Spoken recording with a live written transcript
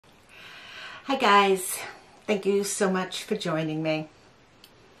Hi guys, thank you so much for joining me.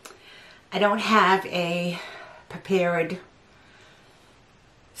 I don't have a prepared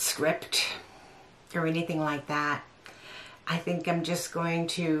script or anything like that. I think I'm just going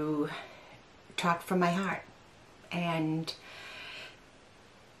to talk from my heart. And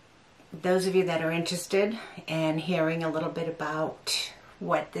those of you that are interested in hearing a little bit about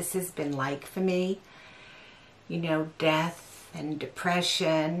what this has been like for me, you know, death and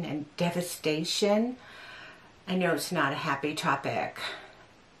depression and devastation. I know it's not a happy topic,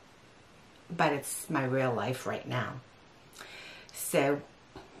 but it's my real life right now. So,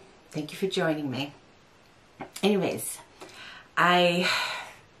 thank you for joining me. Anyways, it's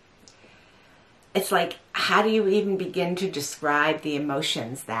like, how do you even begin to describe the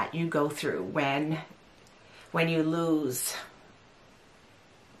emotions that you go through when you lose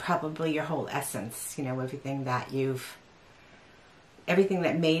probably your whole essence, you know, everything that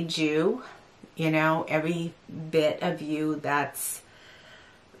made you, you know, every bit of you that's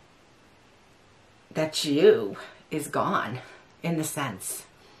you is gone in the sense.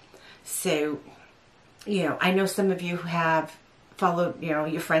 So, you know, I know some of you have followed, you know,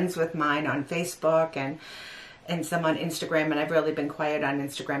 you're friends with mine on Facebook and some on Instagram, and I've really been quiet on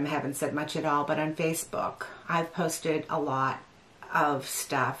Instagram. I haven't said much at all, but on Facebook, I've posted a lot of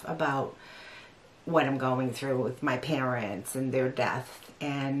stuff about what I'm going through with my parents and their death,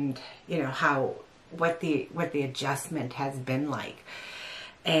 and you know what the adjustment has been like.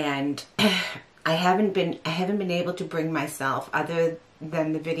 And I haven't been able to bring myself, other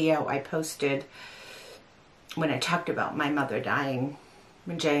than the video I posted when I talked about my mother dying,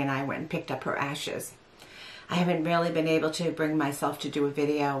 when Jay and I went and picked up her ashes. I haven't really been able to bring myself to do a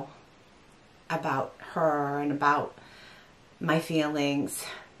video about her and about my feelings,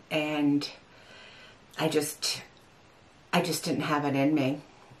 and I just didn't have it in me.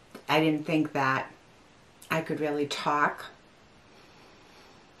 I didn't think that I could really talk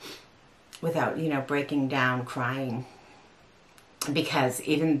without, you know, breaking down, crying. Because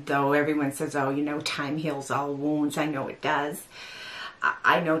even though everyone says, oh, you know, time heals all wounds, I know it does.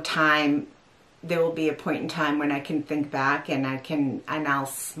 I know time, there will be a point in time when I can think back and I'll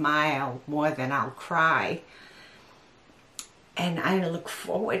smile more than I'll cry. And I look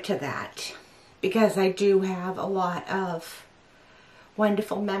forward to that, because I do have a lot of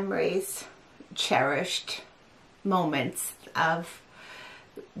wonderful memories, cherished moments of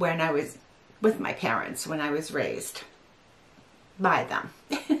when I was with my parents, when I was raised by them.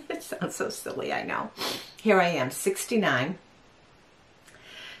 It sounds so silly, I know. Here I am, 69.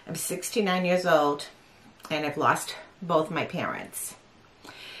 I'm 69 years old, and I've lost both my parents.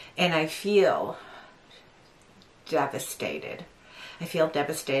 And I feel devastated. I feel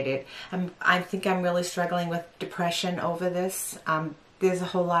devastated. I think I'm really struggling with depression over this. There's a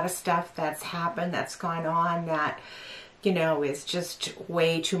whole lot of stuff that's happened, that's gone on, that, you know, is just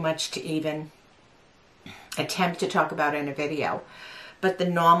way too much to even attempt to talk about in a video. But the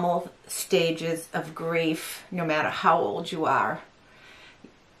normal stages of grief, no matter how old you are,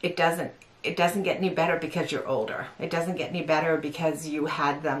 it doesn't get any better because you're older. It doesn't get any better because you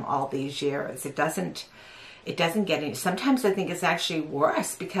had them all these years. It doesn't get any. Sometimes I think it's actually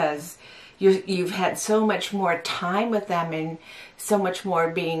worse, because you've had so much more time with them and so much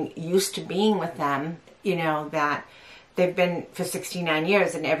more being used to being with them, you know, that they've been for 69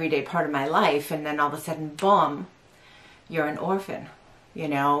 years an everyday part of my life, and then all of a sudden, boom, you're an orphan. You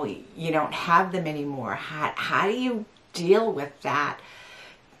know, you don't have them anymore. How do you deal with that?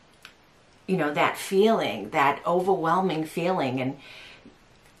 You know, that feeling, that overwhelming feeling. And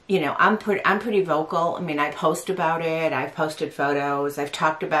you know, I'm pretty vocal. I mean, I post about it. I've posted photos. I've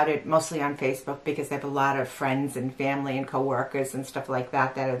talked about it mostly on Facebook, because I have a lot of friends and family and coworkers and stuff like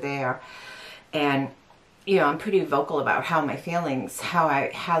that that are there. And you know, I'm pretty vocal about how my feelings,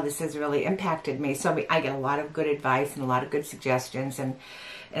 how this has really impacted me. So I get a lot of good advice and a lot of good suggestions, and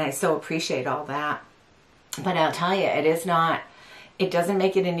I so appreciate all that. But I'll tell you, it doesn't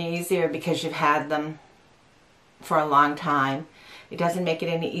make it any easier because you've had them for a long time. It doesn't make it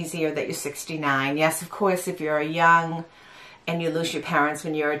any easier that you're 69. Yes, of course, if you're young and you lose your parents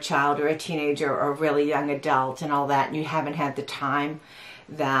when you're a child or a teenager or a really young adult and all that, and you haven't had the time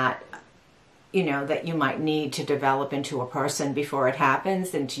that, you know, that you might need to develop into a person before it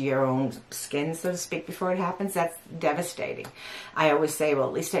happens, into your own skin, so to speak, before it happens, that's devastating. I always say, well,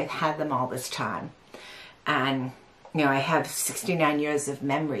 at least I've had them all this time. And you know, I have 69 years of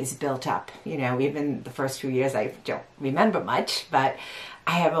memories built up. You know, even the first few years I don't remember much, but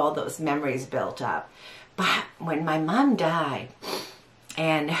I have all those memories built up. But when my mom died,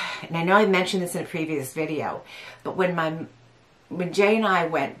 and I know I mentioned this in a previous video, but when when Jay and I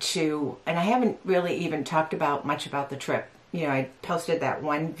went to, and I haven't really even talked about much about the trip. You know, I posted that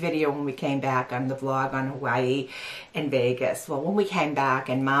one video when we came back on the vlog on Hawaii and Vegas. Well, when we came back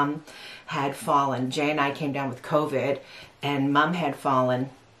and Mom had fallen, Jay and I came down with COVID, and Mom had fallen,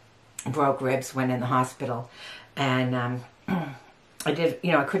 broke ribs, went in the hospital, and I did,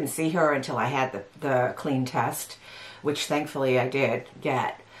 you know, I couldn't see her until I had the clean test, which thankfully I did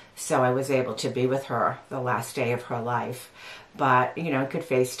get. So I was able to be with her the last day of her life. But, you know, I could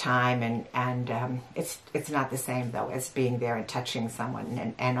FaceTime, and it's not the same, though, as being there and touching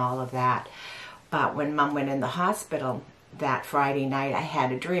someone and all of that. But when Mom went in the hospital that Friday night, I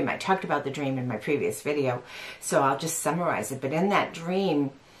had a dream. I talked about the dream in my previous video, so I'll just summarize it. But in that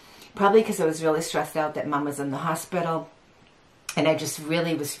dream, probably because I was really stressed out that Mom was in the hospital, and I just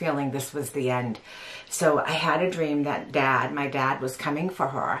really was feeling this was the end. So I had a dream that my dad was coming for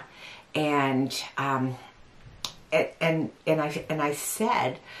her, and I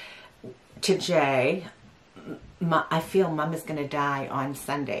said to Jay, I feel Mom is going to die on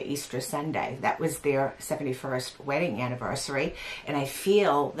Sunday, Easter Sunday. That was their 71st wedding anniversary, and I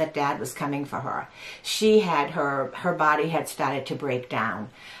feel that Dad was coming for her. She had her body had started to break down.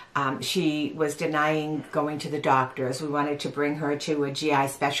 She was denying going to the doctors. We wanted to bring her to a GI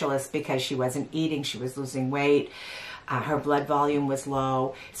specialist because she wasn't eating. She was losing weight. Her blood volume was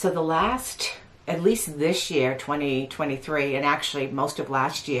low. So the last, at least this year, 2023, and actually most of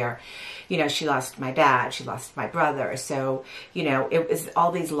last year, you know, she lost my dad, she lost my brother. So, you know, it was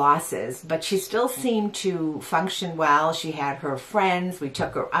all these losses, but she still seemed to function well. She had her friends. We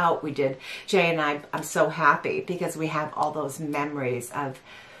took her out. We did, Jay and I'm so happy because we have all those memories of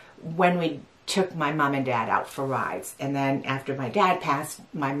when we took my mom and dad out for rides. And then after my dad passed,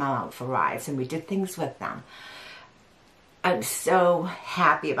 my mom out for rides, and we did things with them. I'm so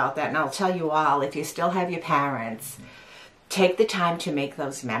happy about that. And I'll tell you all, if you still have your parents, take the time to make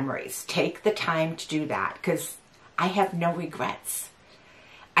those memories. Take the time to do that, because I have no regrets.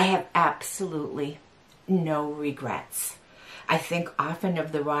 I have absolutely no regrets. I think often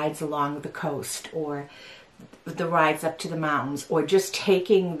of the rides along the coast, or the rides up to the mountains, or just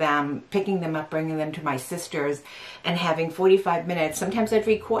taking them, picking them up, bringing them to my sisters, and having 45 minutes. Sometimes I'd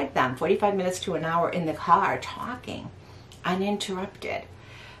record them, 45 minutes to an hour in the car, talking, uninterrupted.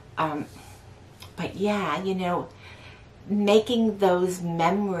 But yeah, you know, making those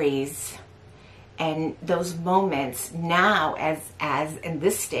memories and those moments now, as in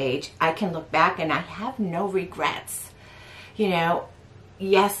this stage, I can look back and I have no regrets. You know,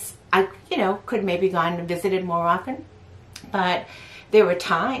 yes, I, you know, could maybe gone and visited more often, but there were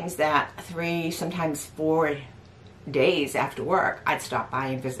times that 3, sometimes 4 days after work, I'd stop by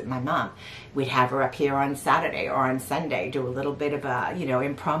and visit my mom. We'd have her up here on Saturday or on Sunday, do a little bit of a, you know,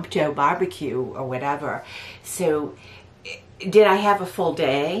 impromptu barbecue or whatever. So did I have a full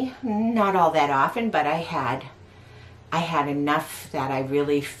day? Not all that often, but I had enough that I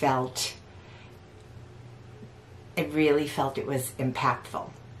really felt it was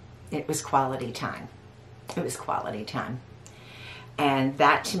impactful. It was quality time. It was quality time. And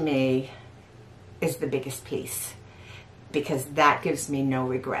that to me is the biggest piece, because that gives me no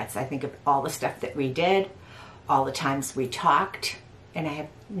regrets. I think of all the stuff that we did, all the times we talked, and I have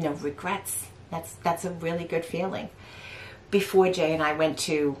no regrets. That's a really good feeling. Before Jay and I went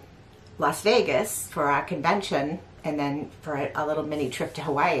to Las Vegas for our convention, and then for a little mini trip to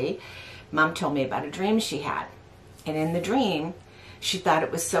Hawaii, Mom told me about a dream she had. And in the dream, she thought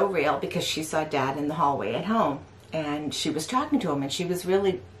it was so real because she saw Dad in the hallway at home, and she was talking to him, and she was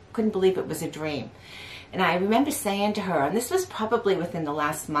really, couldn't believe it was a dream. And I remember saying to her, and this was probably within the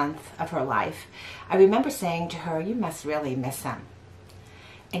last month of her life, I remember saying to her, "You must really miss him."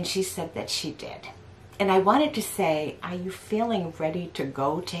 And she said that she did. And I wanted to say, "Are you feeling ready to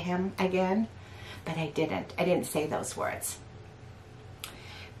go to him again?" But I didn't. I didn't say those words.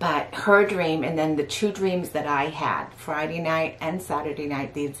 But her dream, and then the 2 dreams that I had, Friday night and Saturday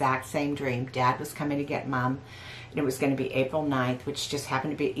night, the exact same dream. Dad was coming to get Mom, and it was going to be April 9th, which just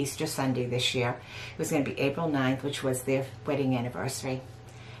happened to be Easter Sunday this year. It was going to be April 9th, which was their wedding anniversary.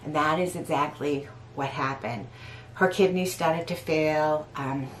 And that is exactly what happened. Her kidneys started to fail.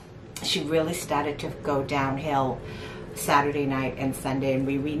 She really started to go downhill Saturday night and Sunday, and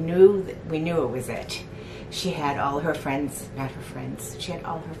we knew it was it. She had all her friends, not her friends, she had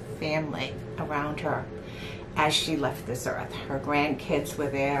all her family around her as she left this earth. Her grandkids were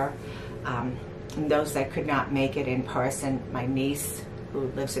there, and those that could not make it in person. My niece, who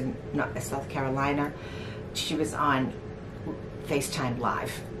lives in South Carolina, she was on FaceTime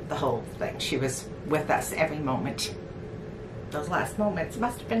Live, the whole thing. She was with us every moment. Those last moments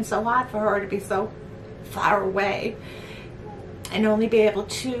must have been so hard for her to be so far away. and only be able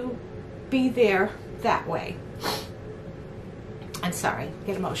to be there that way. I'm sorry,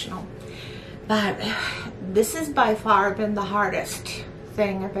 get emotional. But this has by far been the hardest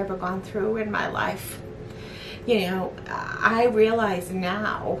thing I've ever gone through in my life. You know, I realize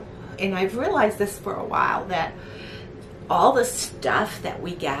now, and I've realized this for a while, that all the stuff that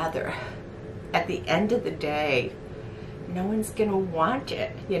we gather, at the end of the day, no one's gonna want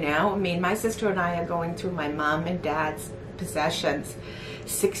it, you know? I mean, my sister and I are going through my mom and dad's possessions.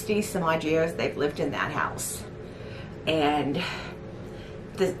 60 some odd years they've lived in that house. And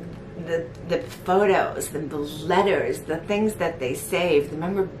the photos, the letters, the things that they saved, the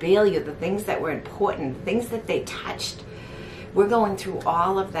memorabilia, the things that were important, the things that they touched. We're going through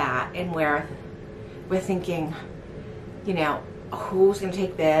all of that, and we're thinking, you know, who's going to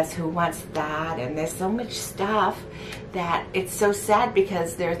take this, who wants that, and there's so much stuff that it's so sad,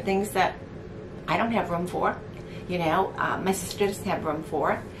 because there are things that I don't have room for, you know, my sister doesn't have room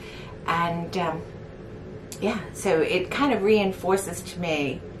for, and yeah, so it kind of reinforces to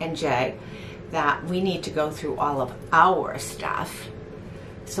me and Jay that we need to go through all of our stuff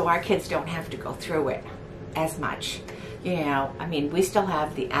so our kids don't have to go through it as much. You know, I mean, we still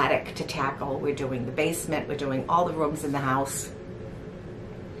have the attic to tackle. We're doing the basement. We're doing all the rooms in the house.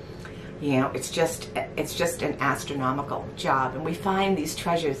 You know, it's just an astronomical job. And we find these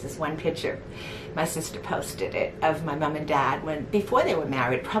treasures. This one picture, my sister posted it, of my mom and dad before they were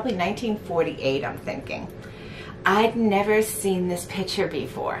married, probably 1948, I'm thinking. I'd never seen this picture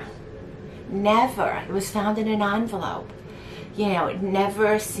before. Never. It was found in an envelope. You know,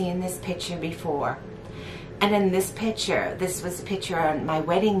 never seen this picture before. And in this picture, this was a picture on my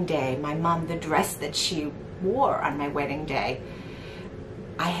wedding day. My mom, the dress that she wore on my wedding day,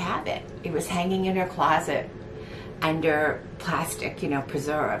 I have it. It was hanging in her closet under plastic, you know,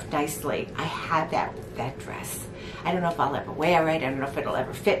 preserved nicely. I have that dress. I don't know if I'll ever wear it. I don't know if it'll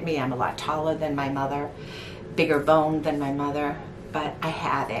ever fit me. I'm a lot taller than my mother, bigger boned than my mother, but I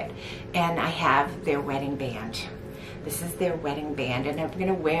have it. And I have their wedding band. This is their wedding band, and I'm going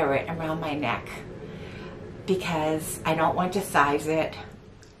to wear it around my neck because I don't want to size it.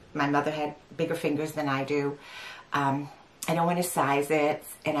 My mother had bigger fingers than I do. I don't want to size it,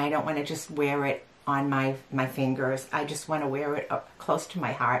 and I don't want to just wear it on my fingers. I just want to wear it up close to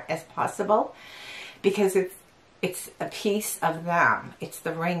my heart as possible, because it's a piece of them. It's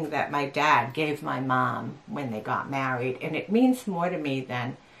the ring that my dad gave my mom when they got married, and it means more to me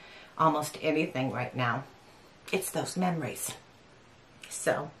than almost anything right now. It's those memories.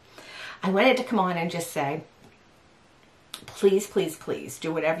 So I wanted to come on and just say, please, please, please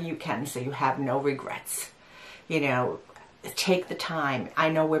do whatever you can so you have no regrets. You know, take the time. I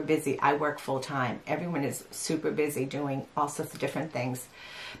know we're busy. I work full time. Everyone is super busy doing all sorts of different things.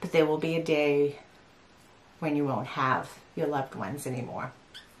 But there will be a day when you won't have your loved ones anymore.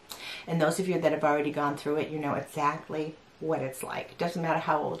 And those of you that have already gone through it, you know exactly what it's like. It doesn't matter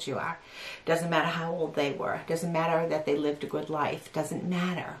how old you are. It doesn't matter how old they were. It doesn't matter that they lived a good life. It doesn't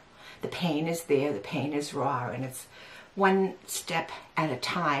matter. The pain is there. The pain is raw. And it's one step at a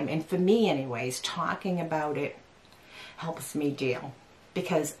time. And for me anyways, talking about it helps me deal,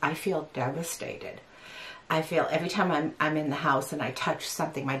 because I feel devastated. I feel every time I'm in the house and I touch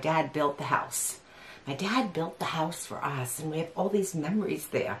something. My dad built the house. My dad built the house for us, and we have all these memories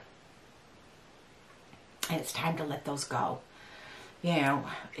there. And it's time to let those go. You know,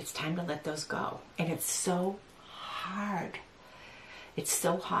 it's time to let those go. And it's so hard. It's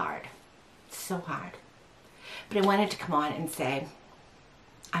so hard. It's so hard. But I wanted to come on and say,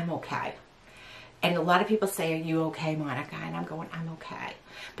 I'm okay. And a lot of people say, are you okay, Monika? And I'm going, I'm okay.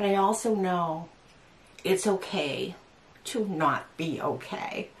 But I also know it's okay to not be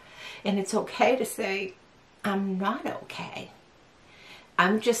okay. And it's okay to say, I'm not okay.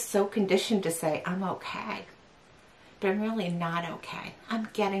 I'm just so conditioned to say, I'm okay. But I'm really not okay. I'm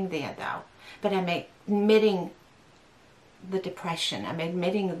getting there, though. But I'm admitting the depression. I'm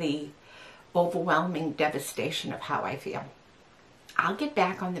admitting the overwhelming devastation of how I feel. I'll get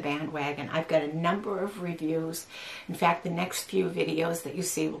back on the bandwagon. I've got a number of reviews. In fact, the next few videos that you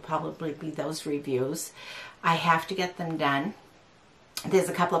see will probably be those reviews. I have to get them done. There's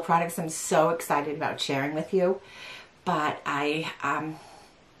a couple of products I'm so excited about sharing with you, but I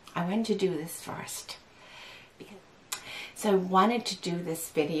wanted to do this first. So I wanted to do this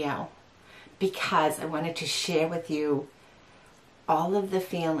video because I wanted to share with you all of the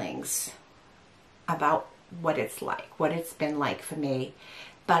feelings about what it's like, what it's been like for me.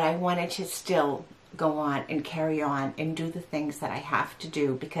 But I wanted to still go on and carry on and do the things that I have to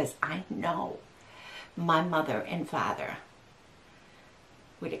do, because I know my mother and father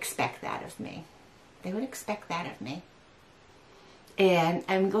would expect that of me. They would expect that of me. And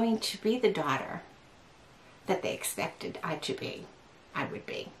I'm going to be the daughter that they expected I would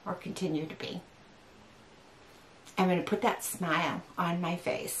be, or continue to be. I'm going to put that smile on my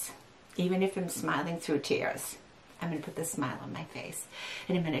face, even if I'm smiling through tears. I'm going to put the smile on my face,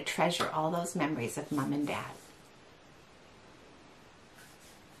 and I'm going to treasure all those memories of Mom and Dad.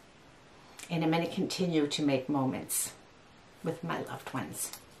 And I'm going to continue to make moments with my loved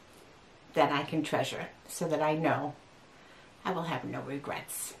ones that I can treasure, so that I know I will have no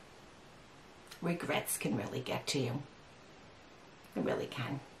regrets. Regrets can really get to you. It really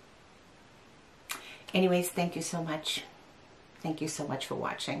can. Anyways, thank you so much. Thank you so much for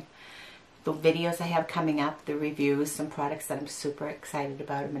watching. The videos I have coming up, the reviews, some products that I'm super excited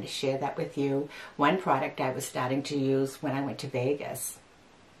about, I'm going to share that with you. One product I was starting to use when I went to Vegas.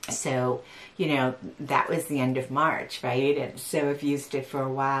 So, you know, that was the end of March, right? And so I've used it for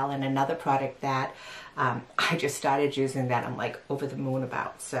a while. And another product that I just started using that I'm like over the moon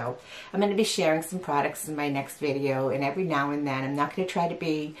about. So I'm going to be sharing some products in my next video. And every now and then, I'm not going to try to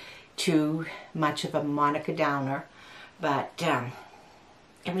be too much of a Monika downer. But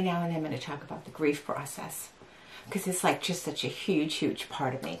every now and then I'm going to talk about the grief process. Because it's like just such a huge, huge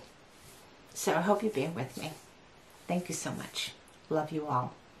part of me. So I hope you bear with me. Thank you so much. Love you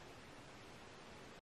all.